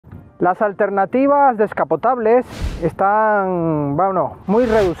Las alternativas descapotables están, bueno, muy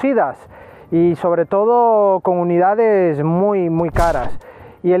reducidas y sobre todo con unidades muy caras.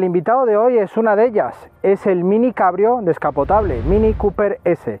 Y el invitado de hoy es una de ellas, es el MINI Cabrio descapotable, MINI Cooper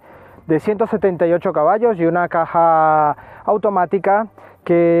S, de 178 caballos y una caja automática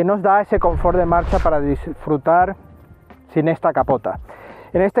que nos da ese confort de marcha para disfrutar sin esta capota.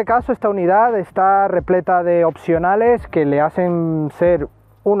 En este caso, esta unidad está repleta de opcionales que le hacen ser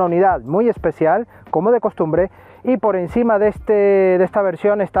una unidad muy especial, como de costumbre, y por encima de esta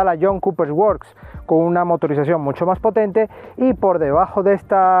versión está la John Cooper Works, con una motorización mucho más potente, y por debajo de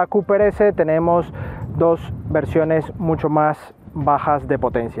esta Cooper S tenemos dos versiones mucho más bajas de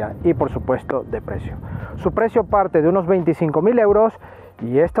potencia y por supuesto de precio. Su precio parte de unos 25.000 euros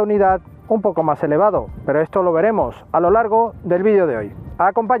y esta unidad un poco más elevado, pero esto lo veremos a lo largo del vídeo de hoy.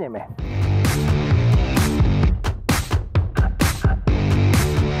 Acompáñenme.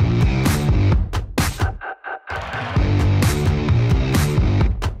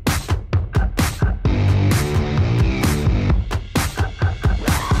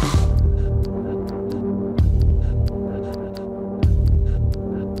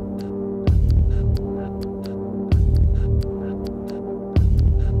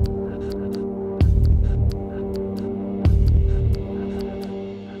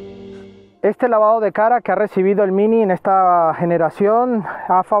 Este lavado de cara que ha recibido el Mini en esta generación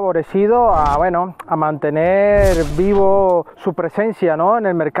ha favorecido a mantener vivo su presencia, ¿no?, en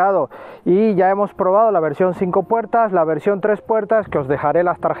el mercado, y ya hemos probado la versión 5 puertas, la versión 3 puertas, que os dejaré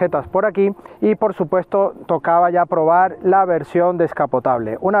las tarjetas por aquí, y por supuesto tocaba ya probar la versión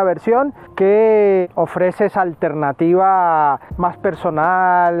descapotable, una versión que ofrece esa alternativa más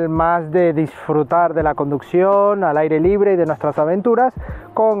personal, más de disfrutar de la conducción al aire libre y de nuestras aventuras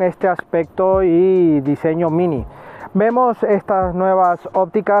con este aspecto y diseño Mini. Vemos estas nuevas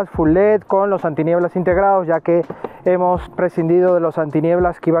ópticas Full LED con los antinieblas integrados, ya que hemos prescindido de los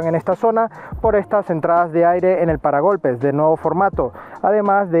antinieblas que iban en esta zona por estas entradas de aire en el paragolpes de nuevo formato,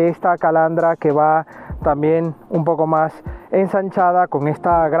 además de esta calandra que va también un poco más ensanchada con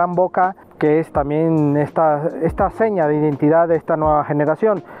esta gran boca, que es también esta seña de identidad de esta nueva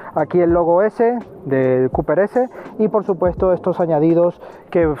generación. Aquí el logo S del Cooper S y por supuesto estos añadidos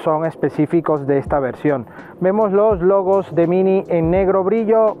que son específicos de esta versión. Vemos los logos de Mini en negro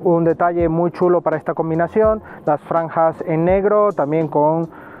brillo, un detalle muy chulo para esta combinación, las franjas en negro también con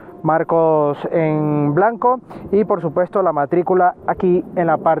marcos en blanco y por supuesto la matrícula aquí en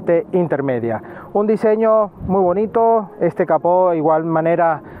la parte intermedia. Un diseño muy bonito, este capó de igual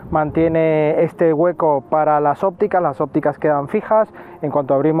manera mantiene este hueco para las ópticas quedan fijas. En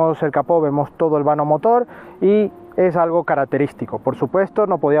cuanto abrimos el capó vemos todo el vano motor y es algo característico. Por supuesto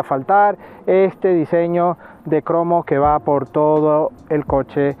no podía faltar este diseño de cromo que va por todo el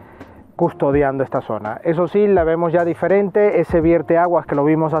coche custodiando esta zona. Eso sí, la vemos ya diferente, ese vierte aguas que lo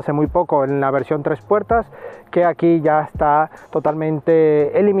vimos hace muy poco en la versión 3 puertas, que aquí ya está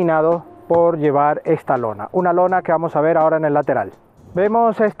totalmente eliminado por llevar esta lona, una lona que vamos a ver ahora en el lateral.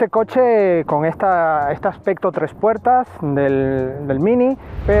 Vemos este coche con este aspecto 3 puertas del Mini,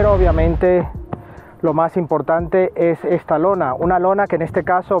 pero obviamente lo más importante es esta lona, una lona que en este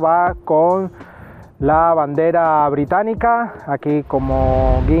caso va con la bandera británica, aquí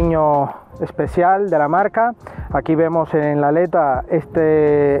como guiño especial de la marca. Aquí vemos en la aleta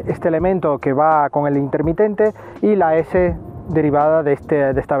este elemento que va con el intermitente y la S derivada de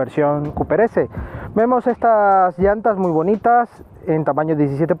esta versión Cooper S. Vemos estas llantas muy bonitas en tamaño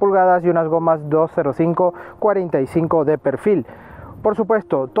 17 pulgadas y unas gomas 205/45 de perfil. Por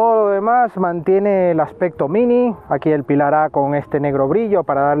supuesto, todo lo demás mantiene el aspecto Mini, aquí el pilar A con este negro brillo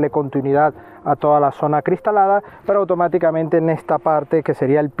para darle continuidad a toda la zona cristalada, pero automáticamente en esta parte que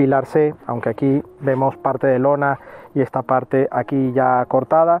sería el pilar C, aunque aquí vemos parte de lona y esta parte aquí ya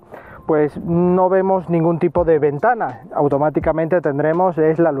cortada, pues no vemos ningún tipo de ventana, automáticamente tendremos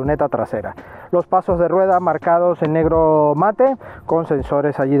es la luneta trasera. Los pasos de rueda marcados en negro mate con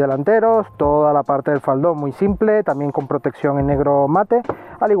sensores allí delanteros, toda la parte del faldón muy simple, también con protección en negro mate,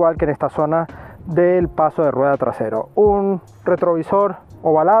 al igual que en esta zona del paso de rueda trasero. Un retrovisor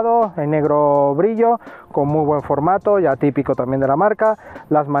ovalado en negro brillo con muy buen formato, ya típico también de la marca,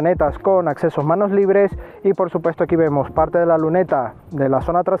 las manetas con accesos manos libres y por supuesto aquí vemos parte de la luneta de la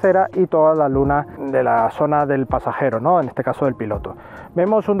zona trasera y toda la luna de la zona del pasajero, ¿no?, en este caso del piloto.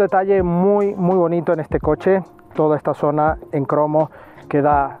 Vemos un detalle muy bonito en este coche, toda esta zona en cromo que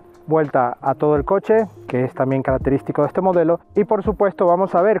da vuelta a todo el coche, que es también característico de este modelo, y por supuesto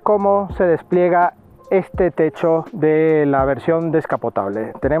vamos a ver cómo se despliega este techo de la versión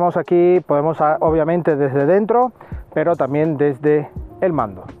descapotable. Tenemos aquí, podemos obviamente desde dentro, pero también desde el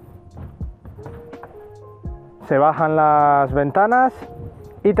mando. se bajan las ventanas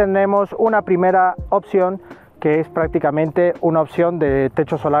y tendremos una primera opción que es prácticamente una opción de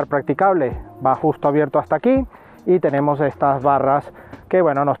techo solar practicable. Va justo abierto hasta aquí y tenemos estas barras que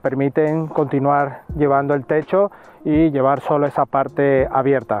bueno, nos permiten continuar llevando el techo y llevar solo esa parte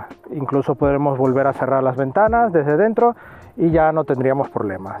abierta. Incluso podremos volver a cerrar las ventanas desde dentro y ya no tendríamos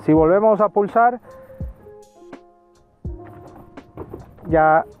problema. Si volvemos a pulsar,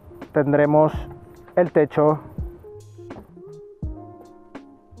 ya tendremos el techo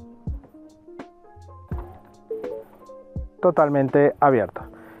totalmente abierto.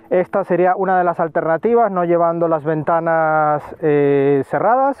 Esta sería una de las alternativas, no llevando las ventanas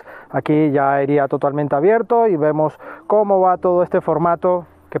cerradas. Aquí ya iría totalmente abierto y vemos cómo va todo este formato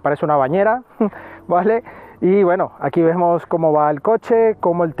que parece una bañera, ¿vale? Y bueno, aquí vemos cómo va el coche,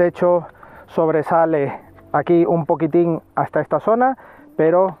 cómo el techo sobresale aquí un poquitín hasta esta zona,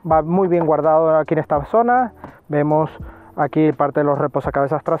 pero va muy bien guardado aquí en esta zona. Vemos aquí parte de los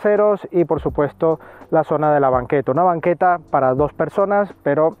reposacabezas traseros y por supuesto la zona de la banqueta. Una banqueta para dos personas,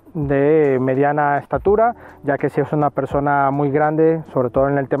 pero de mediana estatura, ya que si es una persona muy grande, sobre todo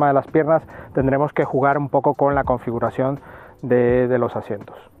en el tema de las piernas, tendremos que jugar un poco con la configuración de los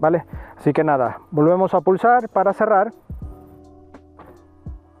asientos, ¿vale? Así que nada, volvemos a pulsar para cerrar.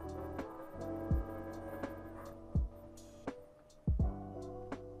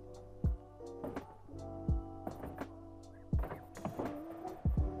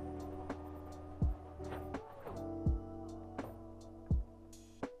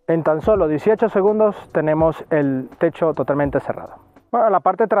 En tan solo 18 segundos tenemos el techo totalmente cerrado. Bueno, la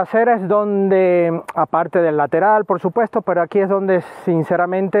parte trasera es donde, aparte del lateral por supuesto, pero aquí es donde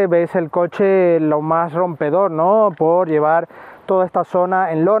sinceramente ves el coche lo más rompedor, ¿no? Por llevar toda esta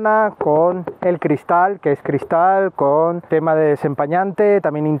zona en lona con el cristal, que es cristal con tema de desempañante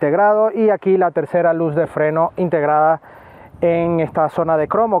también integrado, y aquí la tercera luz de freno integrada en esta zona de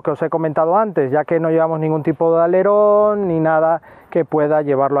cromo que os he comentado antes, ya que no llevamos ningún tipo de alerón ni nada que pueda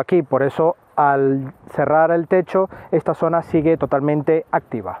llevarlo aquí. Por eso al cerrar el techo esta zona sigue totalmente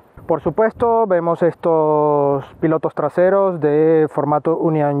activa. Por supuesto vemos estos pilotos traseros de formato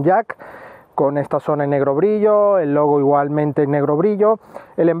Union Jack con esta zona en negro brillo, el logo igualmente en negro brillo,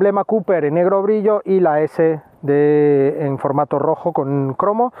 el emblema Cooper en negro brillo y la S en formato rojo con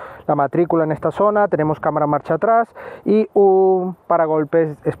cromo, la matrícula en esta zona, tenemos cámara marcha atrás y un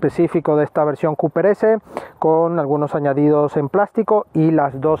paragolpes específico de esta versión Cooper S con algunos añadidos en plástico y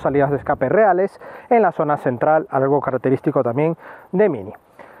las dos salidas de escape reales en la zona central, algo característico también de Mini.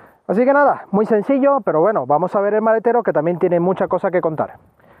 Así que nada, muy sencillo, pero bueno, vamos a ver el maletero que también tiene mucha cosa que contar.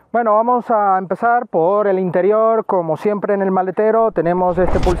 Bueno, vamos a empezar por el interior. Como siempre en el maletero tenemos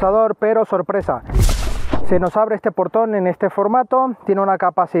este pulsador, pero sorpresa, se nos abre este portón en este formato, tiene una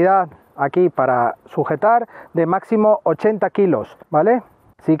capacidad aquí para sujetar de máximo 80 kilos, ¿vale?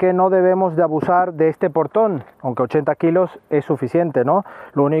 Así que no debemos de abusar de este portón, aunque 80 kilos es suficiente, ¿no?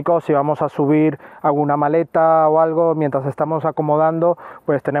 Lo único, si vamos a subir alguna maleta o algo mientras estamos acomodando,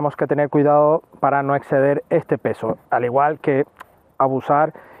 pues tenemos que tener cuidado para no exceder este peso, al igual que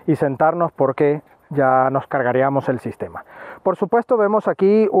abusar y sentarnos porque ya nos cargaríamos el sistema. Por supuesto vemos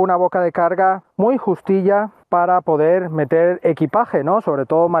aquí una boca de carga muy justilla para poder meter equipaje, ¿no? Sobre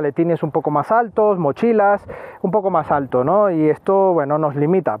todo maletines un poco más altos, mochilas un poco más alto, ¿no? Y esto, bueno, nos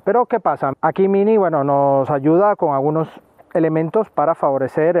limita. Pero ¿qué pasa? Aquí Mini, bueno, nos ayuda con algunos elementos para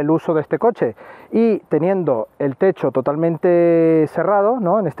favorecer el uso de este coche, y teniendo el techo totalmente cerrado,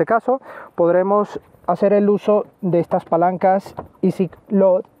 ¿no? En este caso podremos hacer el uso de estas palancas Easy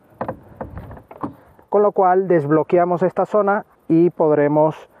Load, con lo cual desbloqueamos esta zona y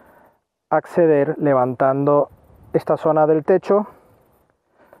podremos acceder levantando esta zona del techo.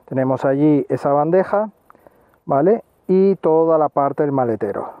 Tenemos allí esa bandeja, ¿vale? Y toda la parte del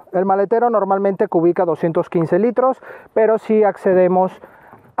maletero. El maletero normalmente ubica 215 litros, pero si accedemos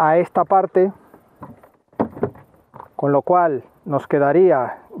a esta parte, con lo cual nos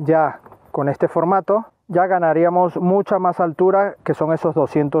quedaría ya con este formato, ya ganaríamos mucha más altura, que son esos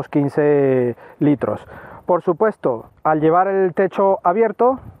 215 litros. Por supuesto, al llevar el techo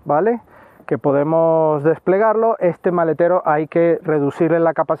abierto, ¿vale?, que podemos desplegarlo, este maletero hay que reducirle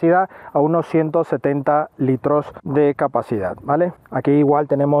la capacidad a unos 170 litros de capacidad, ¿vale? Aquí igual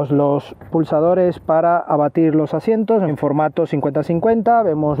tenemos los pulsadores para abatir los asientos en formato 50-50,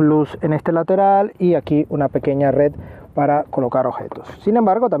 vemos luz en este lateral y aquí una pequeña red para colocar objetos. Sin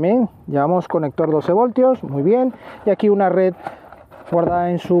embargo, también llevamos conector 12 voltios, muy bien, y aquí una red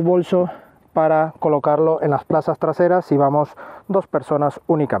guardada en su bolso para colocarlo en las plazas traseras si vamos dos personas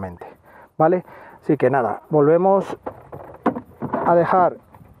únicamente, ¿vale? Así que nada, volvemos a dejar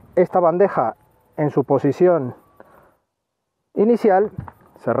esta bandeja en su posición inicial,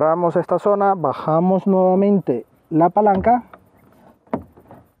 cerramos esta zona, bajamos nuevamente la palanca,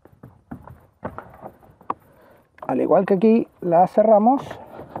 al igual que aquí la cerramos,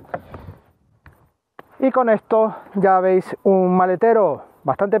 y con esto ya veis un maletero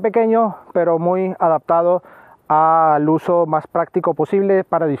bastante pequeño pero muy adaptado al uso más práctico posible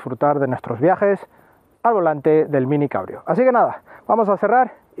para disfrutar de nuestros viajes al volante del Mini Cabrio. Así que nada, vamos a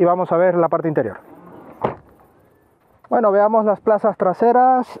cerrar y vamos a ver la parte interior. Bueno, veamos las plazas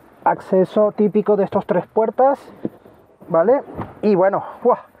traseras, acceso típico de estos 3 puertas, ¿vale? Y bueno,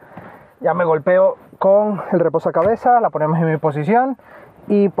 ya me golpeo con el reposacabezas, la ponemos en mi posición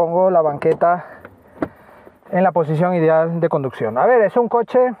y pongo la banqueta en la posición ideal de conducción. A ver, es un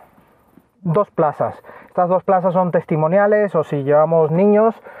coche 2 plazas. Estas 2 plazas son testimoniales, o si llevamos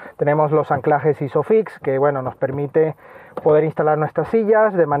niños, tenemos los anclajes ISOFIX, que bueno, nos permite poder instalar nuestras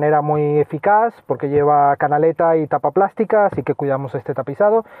sillas de manera muy eficaz, porque lleva canaleta y tapa plástica, así que cuidamos este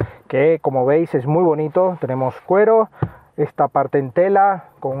tapizado, que como veis es muy bonito. Tenemos cuero, esta parte en tela,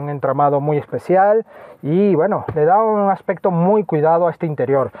 con un entramado muy especial, y bueno, le da un aspecto muy cuidado a este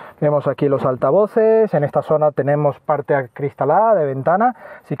interior. Vemos aquí los altavoces, en esta zona tenemos parte acristalada de ventana,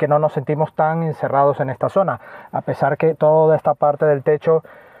 así que no nos sentimos tan encerrados en esta zona, a pesar que toda esta parte del techo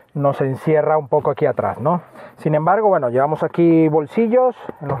nos encierra un poco aquí atrás, ¿no? Sin embargo, bueno, llevamos aquí bolsillos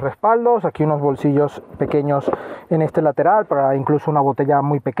en los respaldos, aquí unos bolsillos pequeños en este lateral para incluso una botella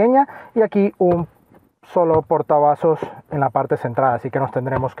muy pequeña, y aquí un solo portavasos en la parte central, así que nos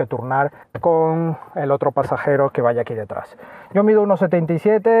tendremos que turnar con el otro pasajero que vaya aquí detrás. Yo mido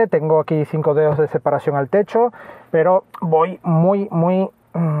 1,77, tengo aquí 5 dedos de separación al techo, pero voy muy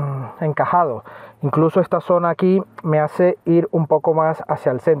encajado. Incluso esta zona aquí me hace ir un poco más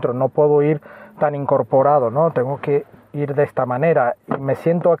hacia el centro, no puedo ir tan incorporado, ¿no? Tengo que ir de esta manera y me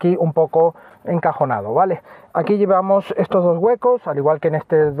siento aquí un poco encajonado, ¿vale? Aquí llevamos estos 2 huecos, al igual que en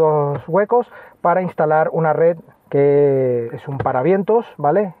estos 2 huecos, para instalar una red que es un paravientos,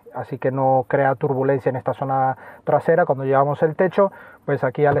 ¿vale? Así que no crea turbulencia en esta zona trasera cuando llevamos el techo, pues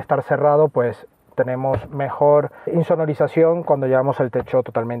aquí al estar cerrado, pues tenemos mejor insonorización cuando llevamos el techo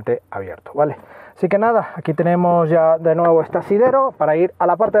totalmente abierto, ¿vale? Así que nada, aquí tenemos ya de nuevo este asidero para ir a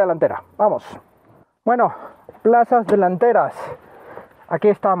la parte delantera. Vamos. Bueno, plazas delanteras. Aquí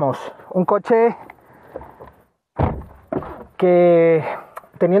estamos, un coche que,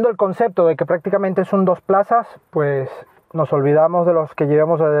 teniendo el concepto de que prácticamente son 2 plazas, pues nos olvidamos de los que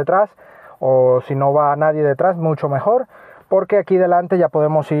llevemos de detrás, o si no va nadie detrás, mucho mejor, porque aquí delante ya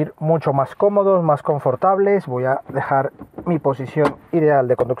podemos ir mucho más cómodos, más confortables. Voy a dejar mi posición ideal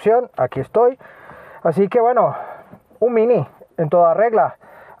de conducción, aquí estoy. Así que bueno, un Mini en toda regla.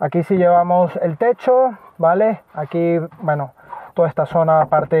 Aquí sí llevamos el techo, ¿vale? Aquí, bueno, toda esta zona,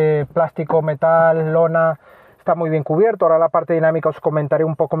 parte plástico, metal, lona, está muy bien cubierto. Ahora la parte dinámica os comentaré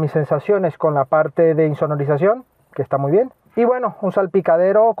un poco mis sensaciones con la parte de insonorización, que está muy bien. Y bueno, un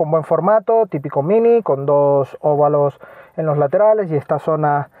salpicadero con buen formato, típico Mini, con 2 óvalos en los laterales y esta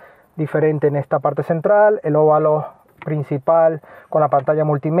zona diferente en esta parte central. El óvalo principal con la pantalla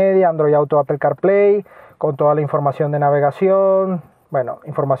multimedia, Android Auto, Apple CarPlay, con toda la información de navegación, bueno,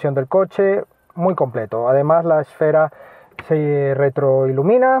 información del coche, muy completo. Además la esfera se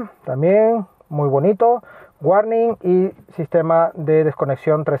retroilumina, también muy bonito. Warning y sistema de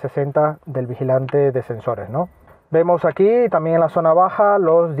desconexión 360 del vigilante de sensores, ¿no? Vemos aquí también en la zona baja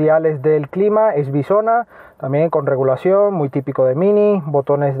los diales del clima, es bisona, también con regulación, muy típico de Mini,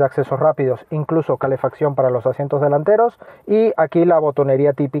 botones de accesos rápidos, incluso calefacción para los asientos delanteros, y aquí la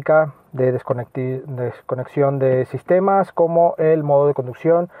botonería típica de desconexión de sistemas como el modo de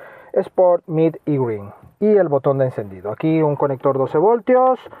conducción Sport, Mid y Green, y el botón de encendido. Aquí un conector 12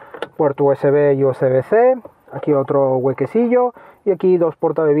 voltios, puerto USB y USB-C, aquí otro huequecillo y aquí 2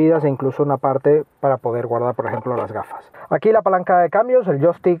 portabebidas e incluso una parte para poder guardar, por ejemplo, las gafas. Aquí la palanca de cambios, el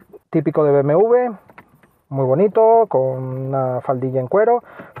joystick típico de BMW, muy bonito, con una faldilla en cuero,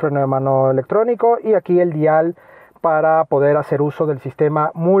 freno de mano electrónico y aquí el dial para poder hacer uso del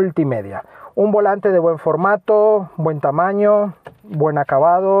sistema multimedia. Un volante de buen formato, buen tamaño, buen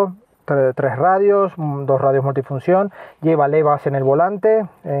acabado, 3 radios, 2 radios multifunción, lleva levas en el volante,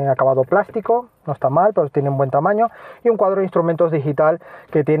 acabado plástico, no está mal, pero tiene un buen tamaño, y un cuadro de instrumentos digital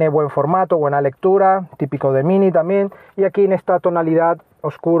que tiene buen formato, buena lectura, típico de Mini también, y aquí en esta tonalidad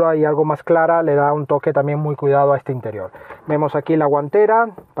oscura y algo más clara le da un toque también muy cuidado a este interior. Vemos aquí la guantera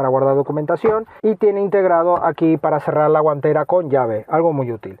para guardar documentación y tiene integrado aquí para cerrar la guantera con llave, algo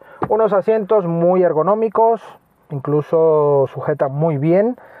muy útil. Unos asientos muy ergonómicos, incluso sujetan muy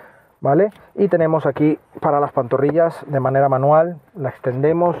bien. ¿vale? Y tenemos aquí para las pantorrillas de manera manual, la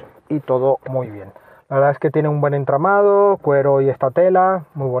extendemos y todo muy bien. La verdad es que tiene un buen entramado, cuero y esta tela,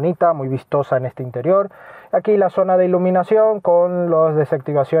 muy bonita, muy vistosa en este interior. Aquí la zona de iluminación con las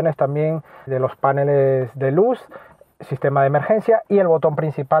desactivaciones también de los paneles de luz, sistema de emergencia y el botón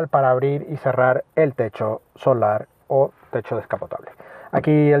principal para abrir y cerrar el techo solar o techo descapotable.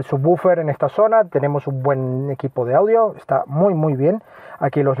 Aquí el subwoofer en esta zona, tenemos un buen equipo de audio, está muy bien.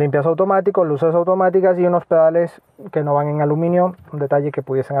 Aquí los limpias automáticos, luces automáticas y unos pedales que no van en aluminio, un detalle que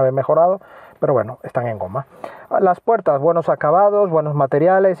pudiesen haber mejorado, pero bueno, están en goma. Las puertas, buenos acabados, buenos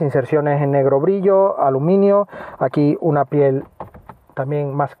materiales, inserciones en negro brillo, aluminio, aquí una piel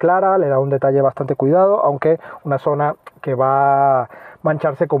también más clara, le da un detalle bastante cuidado, aunque una zona que va a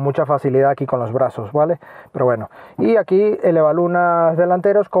mancharse con mucha facilidad aquí con los brazos, ¿vale? Pero bueno, y aquí elevalunas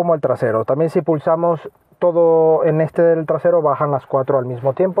delanteros como el trasero. También si pulsamos todo en este del trasero bajan las 4 al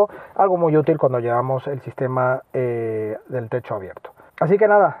mismo tiempo, algo muy útil cuando llevamos el sistema del techo abierto. Así que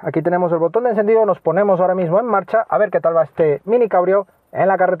nada, aquí tenemos el botón de encendido, nos ponemos ahora mismo en marcha a ver qué tal va este Mini Cabrio en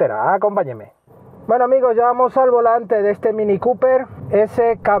la carretera. Acompáñenme. Bueno amigos, ya vamos al volante de este Mini Cooper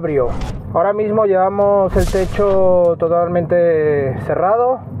S Cabrio. Ahora mismo llevamos el techo totalmente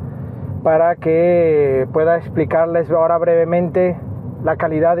cerrado para que pueda explicarles ahora brevemente la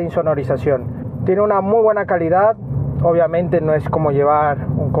calidad de insonorización. Tiene una muy buena calidad, obviamente no es como llevar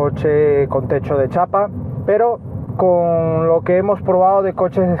un coche con techo de chapa, pero con lo que hemos probado de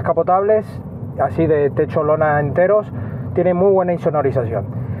coches descapotables, así de techo lona enteros, tiene muy buena insonorización.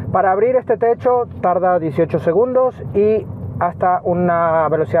 Para abrir este techo tarda 18 segundos y hasta una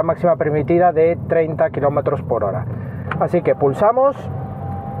velocidad máxima permitida de 30 km por hora. Así que pulsamos,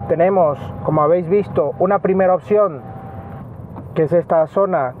 tenemos, como habéis visto, una primera opción que es esta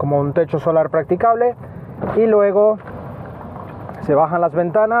zona como un techo solar practicable, y luego se bajan las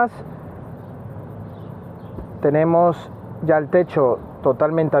ventanas, tenemos ya el techo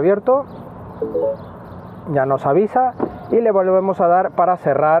totalmente abierto, ya nos avisa y le volvemos a dar para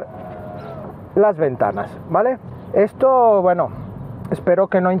cerrar las ventanas, ¿vale? Esto, bueno, espero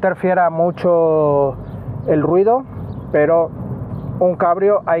que no interfiera mucho el ruido, pero un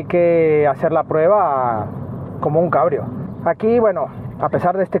cabrio hay que hacer la prueba como un cabrio. Aquí, bueno, a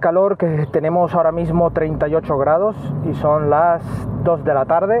pesar de este calor que tenemos ahora mismo 38 grados y son las 2 de la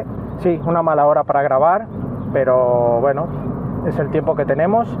tarde, sí, una mala hora para grabar, pero bueno, es el tiempo que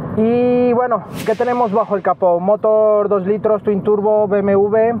tenemos. Y bueno, ¿qué tenemos bajo el capó? Motor 2 litros twin turbo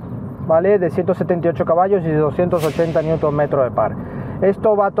BMW, ¿vale? De 178 caballos y 280 Nm de par.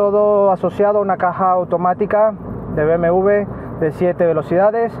 Esto va todo asociado a una caja automática de BMW de 7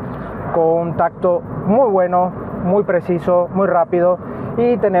 velocidades con un tacto muy bueno, muy preciso, muy rápido.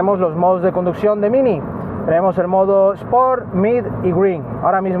 Y tenemos los modos de conducción de Mini. Tenemos el modo Sport, Mid y Green.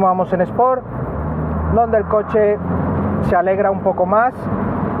 Ahora mismo vamos en Sport, donde el coche se alegra un poco más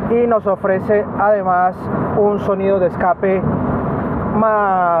y nos ofrece además un sonido de escape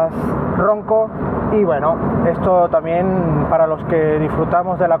más ronco. Y bueno, esto también para los que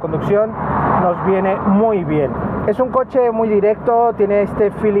disfrutamos de la conducción nos viene muy bien. Es un coche muy directo, tiene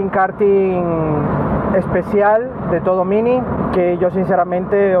este feeling karting especial de todo Mini, que yo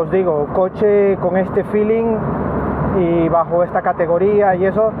sinceramente os digo, coche con este feeling y bajo esta categoría y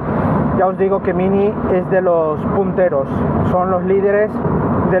eso, ya os digo que Mini es de los punteros, son los líderes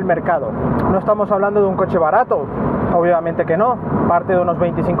del mercado. No estamos hablando de un coche barato, obviamente que no, parte de unos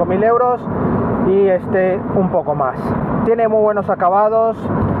 25.000 euros y este un poco más. Tiene muy buenos acabados,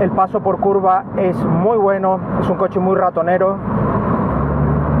 el paso por curva es muy bueno, es un coche muy ratonero.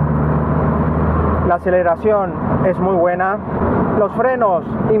 La aceleración es muy buena, los frenos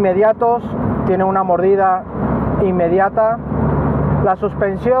inmediatos, tiene una mordida inmediata. La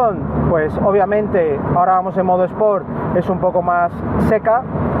suspensión, pues obviamente ahora vamos en modo Sport, es un poco más seca,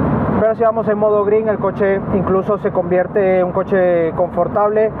 pero si vamos en modo Green el coche incluso se convierte en un coche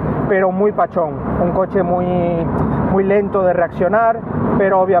confortable, pero muy pachón, un coche muy lento de reaccionar,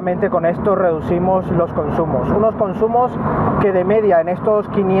 pero obviamente con esto reducimos los consumos. Unos consumos que de media en estos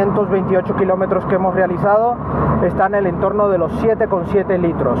 528 kilómetros que hemos realizado están en el entorno de los 7,7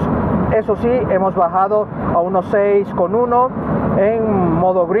 litros. Eso sí, hemos bajado a unos 6,1 en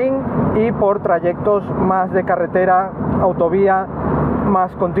modo Green y por trayectos más de carretera, autovía,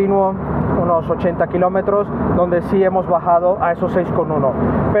 más continuo, unos 80 kilómetros, donde sí hemos bajado a esos 6,1.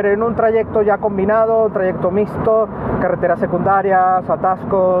 Pero en un trayecto ya combinado, trayecto mixto, carreteras secundarias,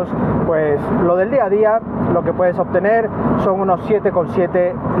 atascos, pues lo del día a día, lo que puedes obtener son unos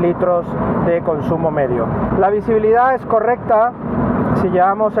 7,7 litros de consumo medio. La visibilidad es correcta, si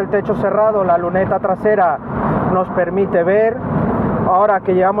llevamos el techo cerrado, la luneta trasera nos permite ver. Ahora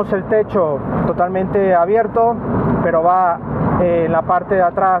que llevamos el techo totalmente abierto, pero va en la parte de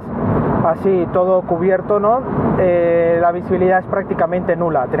atrás así todo cubierto, ¿no? La visibilidad es prácticamente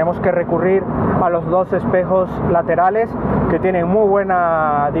nula. Tenemos que recurrir a los dos espejos laterales que tienen muy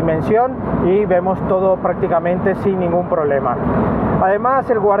buena dimensión y vemos todo prácticamente sin ningún problema. Además,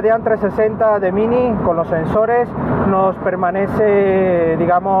 el guardián 360 de Mini con los sensores nos permanece,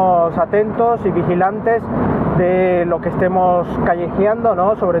 digamos, atentos y vigilantes de lo que estemos callejeando,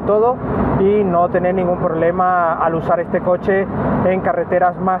 ¿no? Sobre todo, y no tener ningún problema al usar este coche en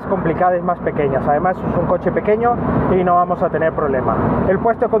carreteras más complicadas y más pequeñas. Además, es un coche pequeño y no vamos a tener problema. El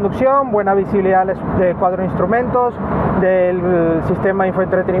puesto de conducción, buena visibilidad del cuadro de instrumentos, del sistema de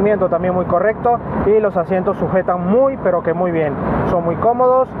infoentretenimiento también muy correcto, y los asientos sujetan muy, pero que muy bien. Son muy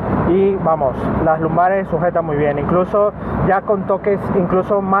cómodos y vamos, las lumbares sujetan muy bien, incluso ya con toques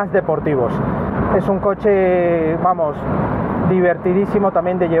incluso más deportivos. Es un coche, vamos, divertidísimo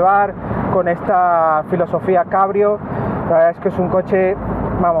también de llevar, con esta filosofía cabrio. La verdad es que es un coche,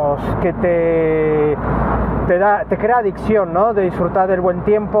 vamos, que te crea adicción, ¿no? De disfrutar del buen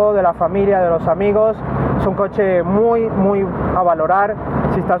tiempo, de la familia, de los amigos. Es un coche muy a valorar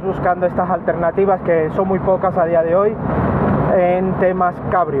si estás buscando estas alternativas, que son muy pocas a día de hoy en temas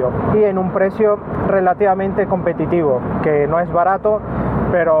cabrio, y en un precio relativamente competitivo, que no es barato,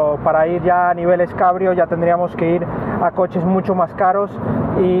 pero para ir ya a niveles cabrio ya tendríamos que ir a coches mucho más caros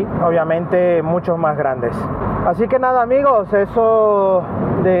y obviamente mucho más grandes. Así que nada, amigos, eso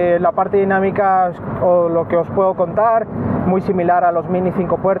de la parte dinámica o lo que os puedo contar, muy similar a los Mini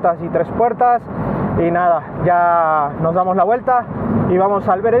 5 puertas y 3 puertas. Y nada, ya nos damos la vuelta y vamos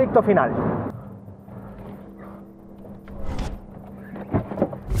al veredicto final.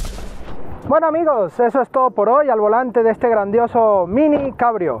 Bueno, amigos, eso es todo por hoy al volante de este grandioso Mini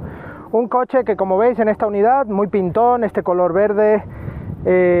Cabrio. Un coche que, como veis en esta unidad, muy pintón, este color verde,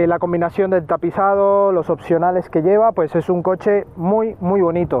 la combinación del tapizado, los opcionales que lleva, pues es un coche muy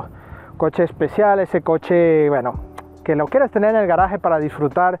bonito. Coche especial, ese coche, bueno, que lo quieres tener en el garaje para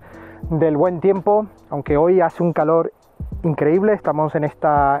disfrutar del buen tiempo, aunque hoy hace un calor increíble. Estamos en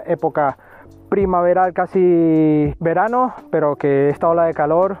esta época primaveral, casi verano, pero que esta ola de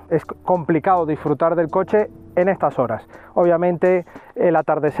calor es complicado disfrutar del coche en estas horas. Obviamente el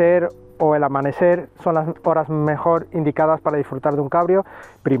atardecer o el amanecer son las horas mejor indicadas para disfrutar de un cabrio,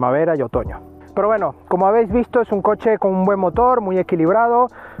 primavera y otoño. Pero bueno, como habéis visto, es un coche con un buen motor, muy equilibrado,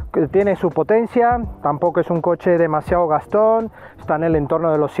 que tiene su potencia. Tampoco es un coche demasiado gastón, está en el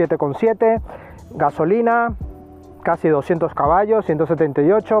entorno de los 7,7, gasolina, casi 200 caballos,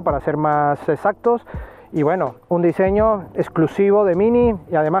 178 para ser más exactos, y bueno, un diseño exclusivo de Mini,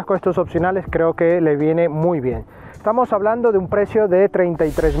 y además con estos opcionales creo que le viene muy bien. Estamos hablando de un precio de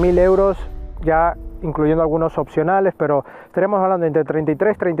 33.000 euros, ya incluyendo algunos opcionales, pero estaremos hablando entre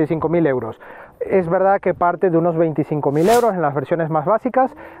 33 y 35.000 euros. Es verdad que parte de unos 25.000 euros en las versiones más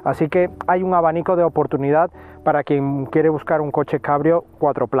básicas, así que hay un abanico de oportunidad para quien quiere buscar un coche cabrio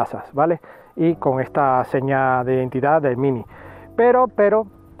 4 plazas, ¿vale? Y con esta seña de identidad del Mini. Pero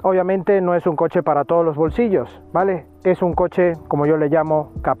obviamente no es un coche para todos los bolsillos, ¿vale? Es un coche, como yo le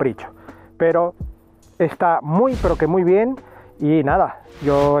llamo, capricho. Pero está pero que muy bien. Y nada,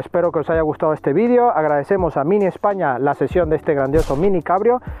 yo espero que os haya gustado este vídeo. Agradecemos a Mini España la cesión de este grandioso Mini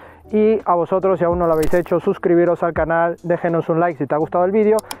Cabrio. Y a vosotros, si aún no lo habéis hecho, suscribiros al canal, déjenos un like si te ha gustado el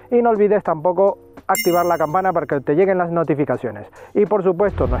vídeo. Y no olvides tampoco activar la campana para que te lleguen las notificaciones. Y por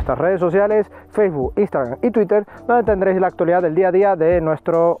supuesto nuestras redes sociales, Facebook, Instagram y Twitter, donde tendréis la actualidad del día a día de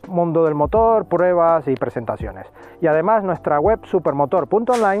nuestro mundo del motor, pruebas y presentaciones. Y además nuestra web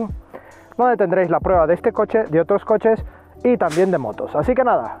SuperMotor.Online, donde tendréis la prueba de este coche, de otros coches y también de motos. Así que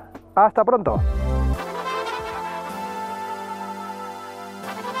nada, hasta pronto.